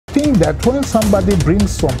think that when somebody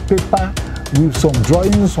brings some paper with some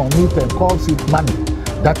drawings on it and calls it money,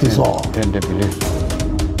 that is all. Then they believe.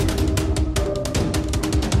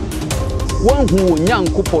 One who young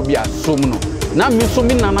couple be a sumno. Na mi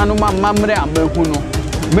sumi nanano mamre amehuno.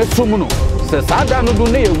 Me sumno. Se sada no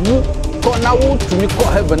do ne wu ko na wo tumi ko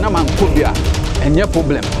heaven na man ko bia. Enye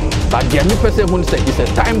problem. But the only person who say it's a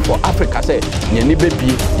time for Africa say ye ni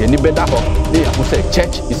baby, ye ni beda ho. They who say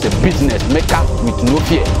church is a business maker with no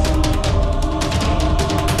fear.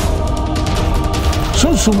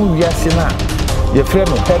 Sunsumu wiasina ye frɛ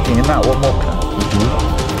no heaven na wo moka.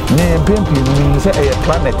 Ne pempi ni say a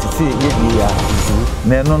planet say ye ya.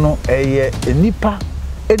 Na no no eye nipa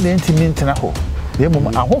e na ntimi ntena ho. Ye mum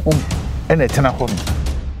ahohom e na tena ho.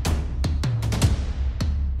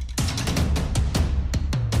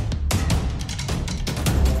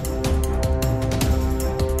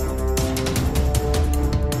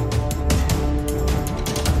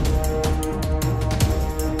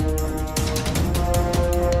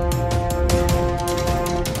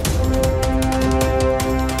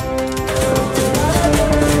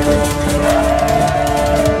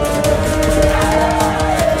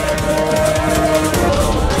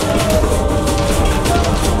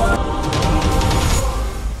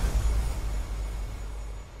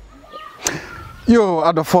 Yo,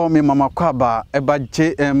 other for me, Mama Kwaba, eba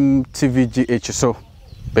JMTVGH so.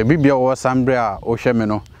 Baby bia wa sambrea o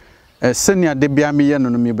hwemeno. Senior de bia me ye no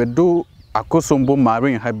me bedo akosombo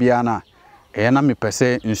marine ha bia na. Na me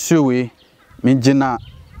pese nsuwe me gina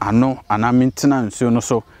ano ana me ntena nsuo no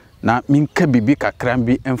so na me nka bibi kakran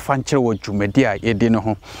bi emfa nkere wo dwumadi a ye de no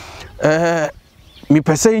ho. Me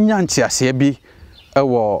pese nya ntiase bi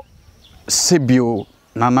ewo sebio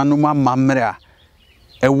nananuma mamre a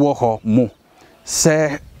ewo ho mo.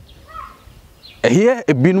 Say here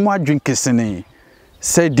a bin more drink kissing.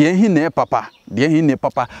 Say dear hine papa, dear hine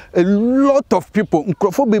papa. A lot of people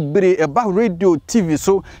be about radio, TV,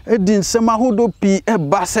 so edin sema hudo pi e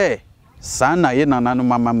base. Sana ye nanano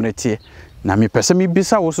mama mreti. Na mi pese mi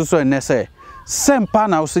bisa woso so ene se. Sempa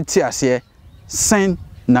na woso ti ase. Sen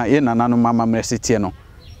na ye nanano mama mreti no.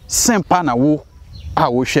 Sempa na wo a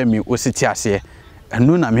wo hwe mi woso ti ase.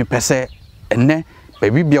 Enu na mi pese ene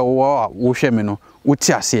baby bia wo hwe me no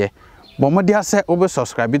wuti ase bomode ase obe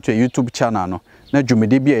subscribe to a YouTube channel no na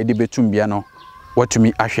dwumede bia ede betum bia no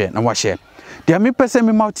watumi ahwe na wahye dia me pese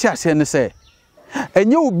me ma wuti ase ne se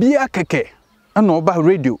enye obi akeke na oba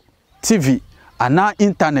radio TV ana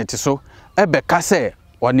internet so ebe ka se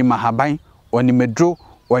oni mahaban oni medro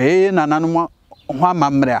oyeye nanano ho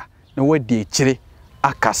amamre a na wadi ekire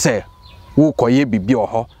aka se wo koye bibi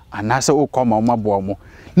oho ana se wo koma o mabo mo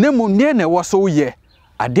na mu ne na wo so ye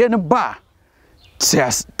ade ne ba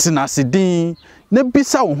tinasidin na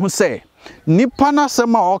bisa wo ho se nipa na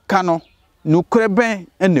sema oka no nukreben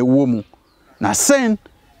ene wo mu na sen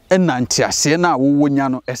enantiase na wo wonya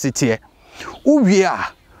no esete wo wi a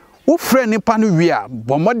wo frɛ nipa no wi a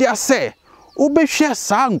bomode ase wo behwe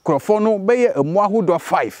saa nkrofo no beye emu ahodo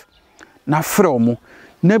 5 na frɛ mu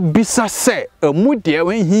na bisa se emu de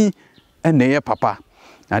wenhi ene ye papa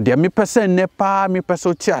na de me pese ne pa me pese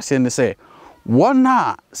o ti ase ne se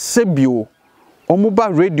wona sebio omuba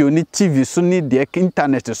radio ni TV so ni de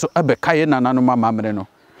internet so abeka ye nanano mamamre no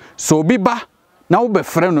so obi ba na wo be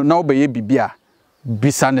frɛ no na wo be ye bibia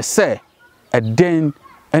bisa ne se eden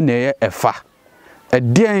ene ye efa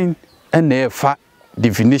eden ene efa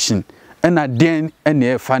definition ena den ene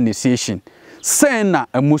efa initiation sen na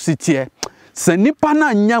amusitie se nipa na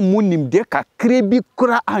anya munim de kakre bi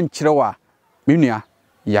kura ankyrewa menua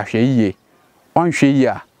ya hwe yiye onhwe yi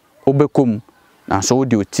a obekom na so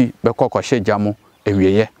wodi oti bekokoshe jamo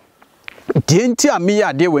ewieye die nti a me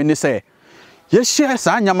ya de we ni se ye hye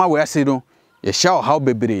sa anyama we ase no ye hye o haw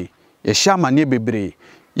bebre ye hye amane bebre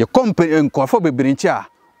ye company nkofo bebre nti a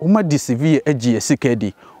uma deceive agi esika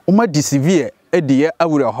di uma deceive edi ye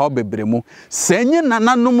awure haw bebre mu senye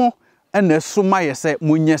nananom ena suma ye se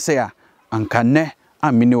munye se a anka ne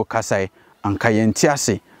amini okasai anka ye nti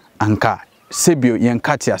ase anka sebio yen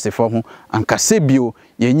kati asefo ho anka sebio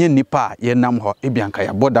yenye nipa ye nam ho ebianka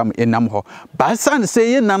ya bodam enam ho basan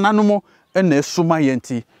se ye nananom ena esuma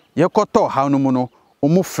yenti ye koto ha no mu no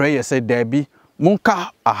omu frɛ ye se dabi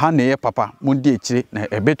munka aha ne ye papa mundi ekire na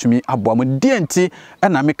ebetumi aboa mu dienti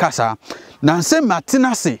ena mekasa na nse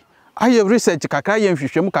matenase aye research kakra ye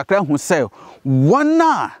nhwehwem kakra hu se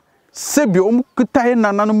wona sebio omkuta ye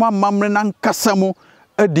nananom amamre na nkasa mu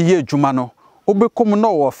edi ye adwuma no obekom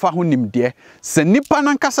no wo fa ho nimde se nipa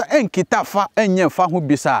nankasa enkita fa enye fa ho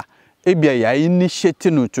bisa ebia ya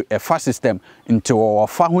initiate no to a fa system into wo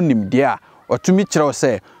fa ho nimde a otumi kire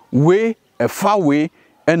se we efa we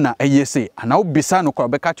ena eyese ana obisa no kwa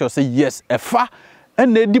beka cho say yes efa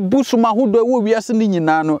ena edi busum ahodo wo wiase ni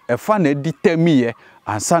nyina no efa na edi tamiye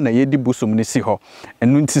ansa na yedi busum ni si ho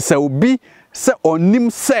enu nti se obi se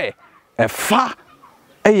onim se efa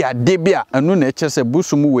eya debia enu na eche se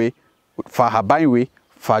busum we fa haban we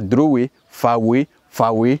fa dro we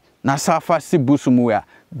fa we na safa si busum we a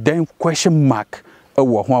then question mark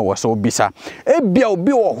ewo ho a wo so obisa ebia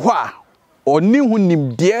obi wo ho a oni hu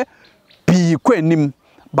nimde bi kwanim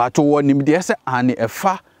bato wo nimde se ane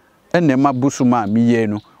efa enema busuma miye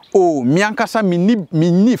no o miankasa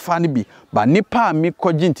minni fa ne bi ba nipa mi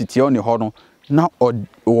koji ntiti oni ho no na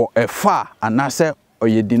o efa anase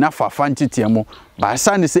oyedina fafa ntiti emo ba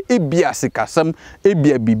sa ne se ebia sikasam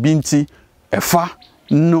ebia bibinti efa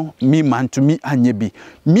no mi mantumi anye bi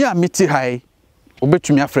mi a miti hai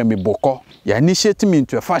obetumi afre me boko ya initiate me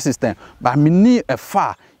into a fast system ba me ni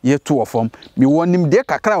efa yeto ofom me wonim de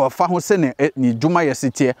kakra wa fa ho se ne ni djuma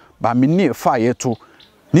yesitie ba me ni efa yeto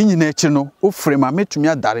ni nyina echi no ofre ma metumi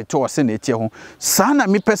adare to se ne etie ho sa na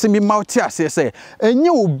me pese me mouth ase se enye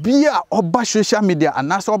obi a oba social media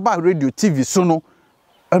anase oba radio TV so no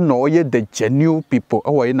eno oye the genuine people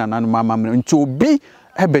oye nananu mama nti obi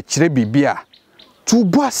ebe kire bibia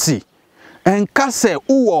tubuasi enka se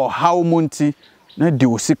uwo hawmunti na di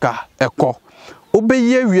osika eko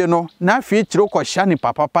obeye wie no na afie kire ko hya ni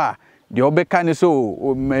papa de obeka ni so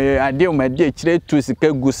ade o made kire tu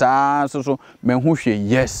sika gusa so me hu hwe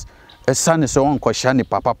yes esane se won ko hya ni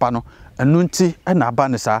papa no enu nti na aba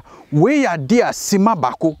ne sa we ya de asima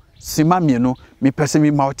bako sima mienu mi pese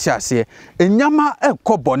mi mauti ase enyama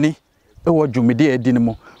ekoboni ewo dwumede edi ne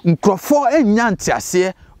mo nkrofo enya nti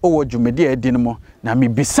ase ewo dwumede edi ne mo na mi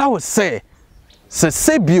bisa wo se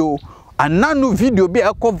sebio ananu video bi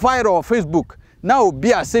ekọ viral on Facebook na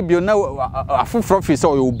obi asebio na afufro fi se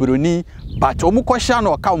obroni but omukọ sha na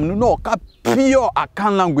oka omnu na oka pure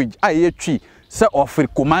akan language ayetwi se ofri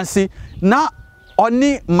komansi na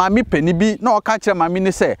oni mami penibi na oka kire mami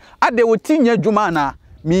ne se ade wotinya dwuma na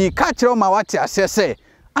mi ka kire ma wate asese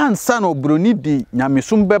ansa na obroni di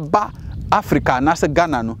nyamesum beba Africa na se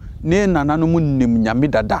Ghana no ne nananu mu nim nyame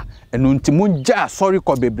dada enu nti mu ja sorry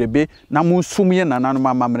ko bebrebe na mu sumye nananu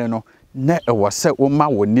mamamre no ne ewo se wo ma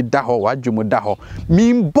woni da ho wadwumu da ho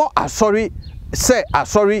mi mbo asori se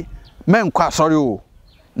asori menkwa asori o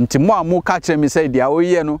nti mo amu ka kire mi se dia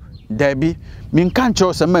oye no dabi mi nka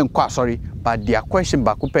nche se menkwa asori but dia question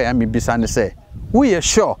back pe ya mi bisa ne se we are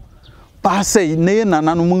sure pa se ne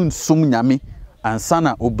nananu mu sum nyame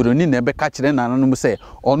ansana obroni na ebe ka kire nananu mu se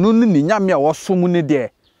onu ni nyame a wo sum ne de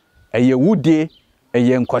eye wude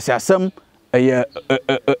eye nkwasiasem eye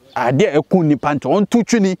ade ekun ni pante on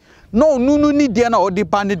tutwini no nunu ni de na odi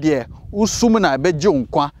pa ne de usum na beje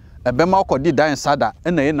nkwa ebe ma okodi dan sada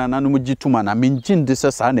na ye nananu mu gituma na menjinde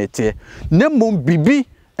se sa na ete ne mom bibi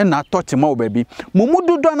na totima obabi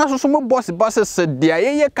mumududo na soso mo boss se de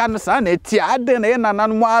ye kan sa na ete ade na ye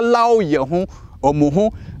nananu mu allow ye ho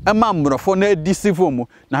omuhu ema mrofo na deceive mu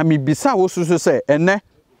na mi bisa wo susu se ene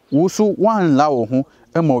wo su wan la wo ho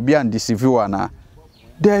ema obi an deceive wana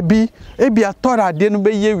debi ebia tora de no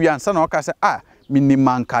be ye wi ansa na oka se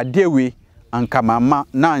minimanka dewe anka mama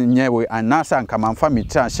na nyewe anasa anka mamfa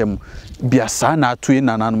mitra hyem bia sa na atoe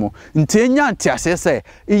nananmo nti enya nti asese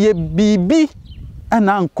iye bibi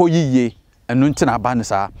ana anko yiye enu nti na ba ne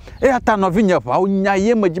sa ata no vinya pa onya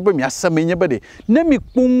ye magibe mi asama nya bede na mi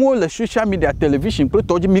kpunwo la social media television pro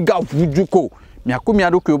toji mi ga vujuko mi akomi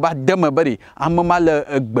adoku ba dem bede amama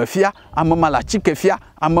la gbafia amama la chikefia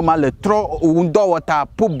amama le tro undo wata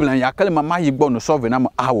problem yakale mama yigbo no solve na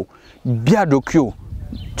awo bia dokyo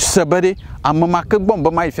sebede amama ke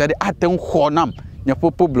gbomba mai fiade aten khonam nya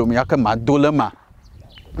problem yakale ma dolema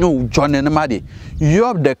no jone na made you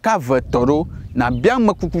have the cover toro na bia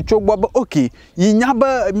makukucho gbo okay yinya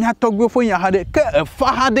ba mi atogbo fo nya hade ke fa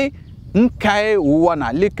hade nkai wo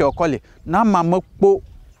na leke okole na mama kpo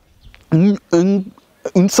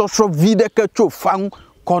nsosro vide ke cho fan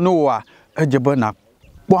kono wa ejebe na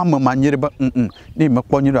kpo amama nyireba ni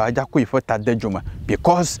mekpo nyiro aja ko ifo tadejuma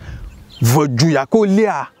because voju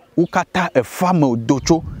yakolia ukata e fama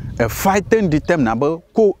odocho e fighting the tem na ba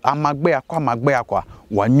ko amagbe akwa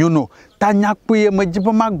wanyuno tanya kwe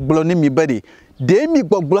majiba magblo ni mi bede de mi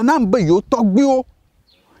gbogbo na mbe yo togbe o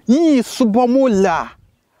yi subomo la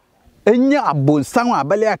enya abonsan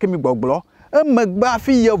abale akemi gbogbo emegba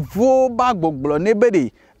fi yevo ba gbogbo ne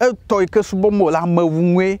bede e to ike subomo la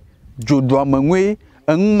mawunwe jodo amanwe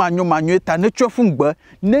manyo ta ne twofungba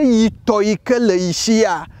ne yi to ike le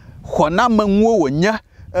yishia khona manwo wonya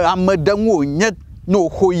amadanwo wonya no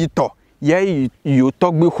hoyito ye yo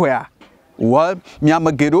togbe hwa wa mi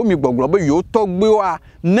amagero mi gbogbo be yo togbe wa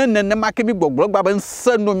nene ma ke mi gbogbo gba be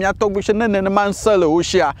nse no mi atogbe she nene ma nse le o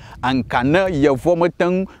shia anka na ye vo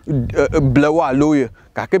metan blewa loye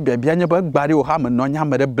ka ke bia nya ba gbare o ha me no nya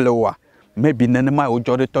me de blewa maybe nene ma o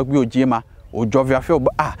jode togbe o jima o jovia fe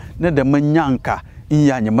ne de manyanka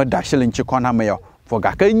iya nya me da shele nchi kona me yo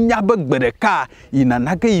foga ka nya ba gbere ka ina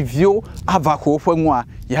na ka ivio ava ko fa nwa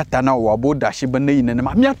ya ta na wo bo da shi be ne ina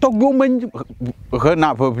ma mi atogbe o man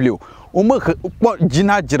na pavlio o ma po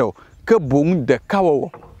jina jiro ke bon de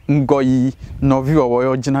kawo ngoyi no vi wo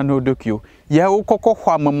yo jina no dokio ye o kokko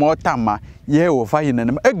hwa mama otama ye o fa ina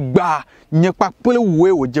na egba nye papele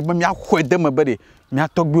we o je ba mi ahwede me bede mi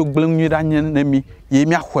atogbe ogblem nyira nye na mi ye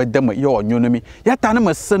mi ahwede me ye onyo na mi ya ta na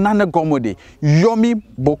masena na gomode yomi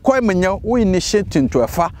bokoy menya wo initiate to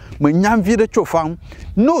afa menya vi de chofa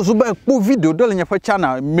no zo ba po video dole nya fa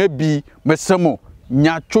chana maybe mesemo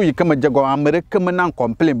nya cho yi kama jago america me nan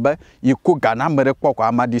complain ba yi ko Ghana america kwa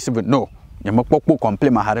amadi sibe no nya me kpokpo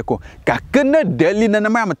complain ma hare ko ka kene deli na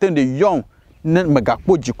ma matende yon ne mega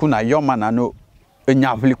kpo jiku na yon mana no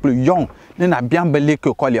enya vliklu yon ne na bian bele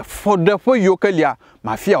ke ko le fodde fo yo ke lia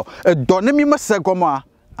mafia do ne mi mase gomo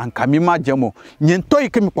anka mi ma jemo nyento yi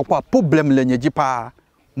ke mi kpokpo problem le nyeji pa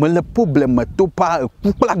me le problem me to pa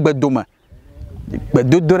kukla gbedoma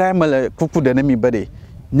gbedodora me le kuku de ne mi bede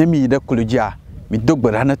ne mi de kulujia mi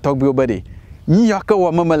dogbara na togbe obede nyi yaka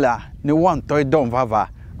wa mamala ni wan toy don vava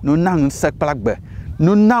no nan sekplagbe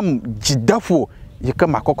no nam jidafo yeka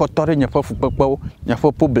makoko tore nya fa fupekpo nya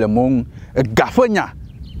fa problem on gafanya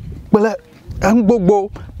bele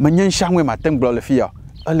ngbogbo manyen shanwe matengbo le fia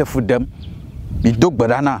ale fudem mi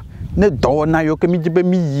dogbara na ne do na yo ke mi jibe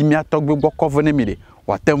mi yi mi atogbe gboko ne mi de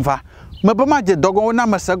watemva me ba ma je dogo na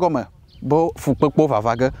masegome bo fupekpo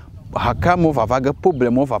vavaga haka mo vavaga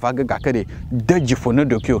problem mo vavaga gakere deji fone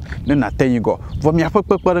dokio ne na tayingo vo mi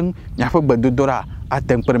afekpekperen mi afegbedodora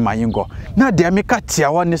atempere mayingo na de mi ka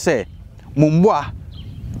tiawa ne se momboa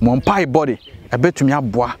mompai body ebetumi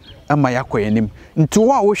aboa ama yakoyenim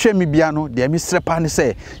ntuwa wo hwe mi bia no de mi srepa ne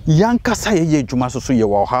se yankasa ye adwuma so ye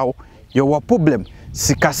wo hawo ye wo problem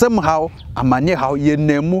sikasem hawo amane hawo ye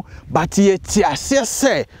nemu but ye tiase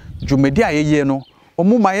se dwumedi ayeye no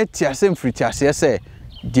omuma ye tiase mfritiase se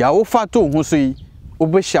dia wo fato ho so yi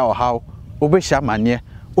obehia ohaw obehia mane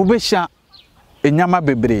obehia enyama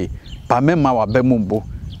bebre pa mema wa bemumbo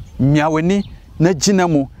nyaweni na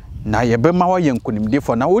ginamu na yebema wa yenkunimde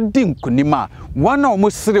fo na odi nkunima wana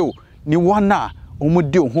omusrew ni wana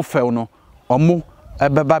omudi ho few no omo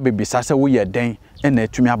ebeba bebisa se wo ye den na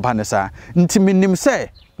atumi aba ne sa ntimi nim se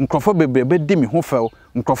nkrofo bebre be di mi ho few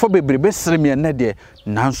nkrofo bebre be sere mi ene de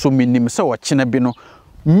nanso minim se wo kene bi no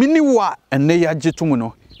miniwa ene ya gitumu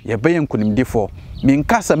no ye be yenkunimdefo mi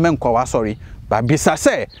nkasa menkwa wa sorry ba bisa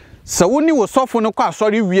se woni wo sofo no kwa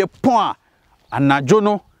sorry wie pon a anajo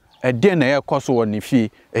no ede na ekoso woni fi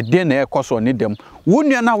ede na ekoso ni dem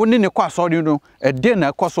wonua na woni ne kwa sorry no ede na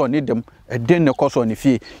ekoso ni dem ede na ekoso ni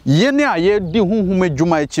fi ye ne aye di hunhum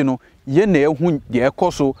adwuma echi no ye na ehu de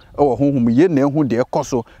ekoso ewo hunhum ye na ehu de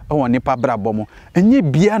ekoso ewo nipa brabom enye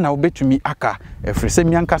bia na obetumi aka efrese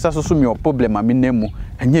mi ankasa so mi o problem a mi nemu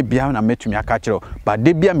enye bia na metumi aka kiro ba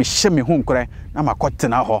de bia mi hye mi hu nkore na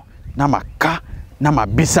makotena ho na maka na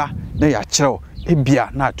mabisa na ya kiro ebia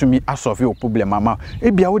na atumi asolve o problem ama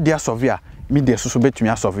ebia wo de asolve a mi de soso betumi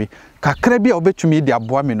asolve kakra bia obetumi de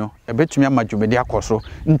aboa mi no ebetumi amadwumedi akoso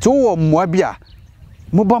nti wo moa bia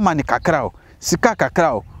moba mani kakra o sika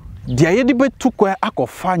kakra o dia yedi betuko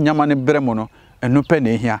akofa nyama ne bremo no enu pe na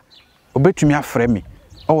ehia obetumi afre mi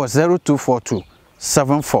o 0242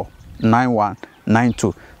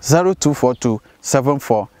 749192 0242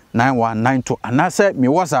 749192 anase mi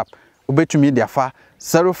WhatsApp obetumi dia fa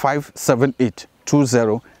 0578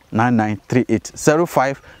 209938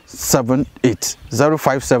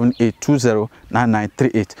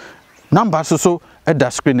 0578 number so at the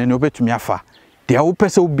screen and obetumi afa dia wo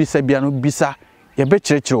pese obisa bia no bisa ye be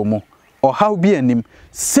kirekire mo o how be anim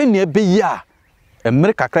sene be ya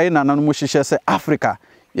America krai na nanu mo hihye se Africa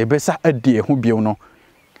ye be sa adi ehu biu no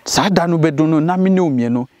sa da no bedu no na mene omie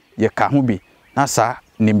no ye ka ho bi na sa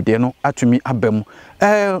nimde no atumi abam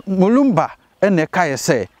mulumba ene ka ye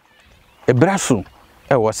se ebraso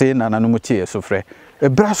e wo se na nanu mo tie sofre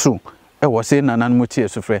ebraso e wo se na nanu mo tie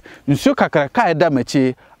sofre nsuo kakra ka eda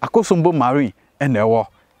machi akosombo marine ene wo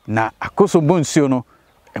na akosombo nsuo no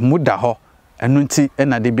emuda ho enunti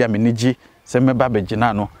ena de bia menigi se meba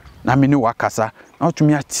begina no na meni wakasa na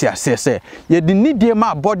otumi atia se ye de nidie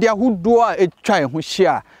ma body ahudo a etwa eho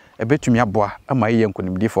hia ebetumi aboa ama ye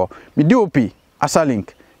nkonimdifo me DOP asa link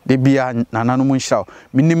de bia nananu mu nhira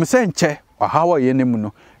minim se nche ohawa ye nemu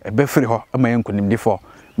no ebefiri ho ama yenkunimdifo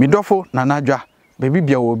midofo nanadwa bebi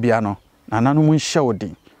bia wo bia no nananu mu nhye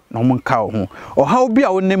wodin na mo nka ho ohaw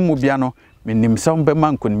bia wo nem mu bia no menim sam be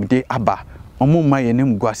man kunimde aba omo ma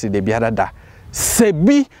yenim guase de bia dada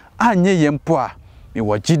sebi anye yempo a me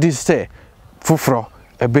wagidi se fufro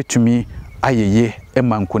ebetumi ayeye e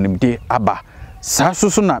man kunimde aba sa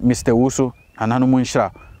susu na Mr. Woso nananu mu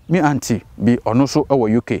nhira mi auntie bi ono so e wo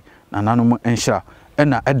UK nananu mu nhira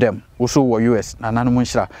ena Adam woso wo US nananu mu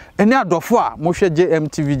nhira eni adofo a mo hwe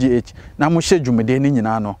JMTVGH na mo hye dwumede ni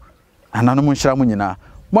nyina no nananu mu nhira mu nyina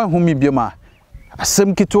mo ahumi biema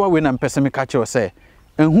asem kitwa we na mpese me ka kire se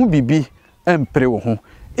enhu bibi empre wo ho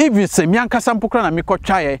even se mi ankasa mpokra na me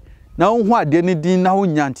kotwae na wo hu ade ni din na wo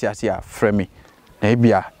nyanti ase a fremi na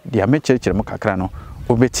ebia dia me kirikire mo kakra no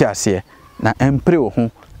obeti ase na empre wo ho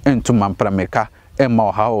entuma mprameka emma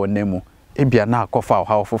o ha o nemu ebia na akofa o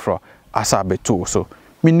ha ofofro asa betu so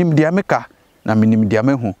minim dia meka na minim dia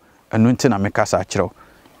mehu enu nti na meka sa akiro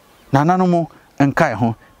nananu mo enkai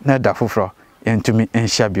ho na da fofro yentumi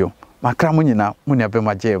enhia bio makra mo nyina mo ne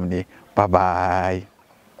abema jem ni bye bye.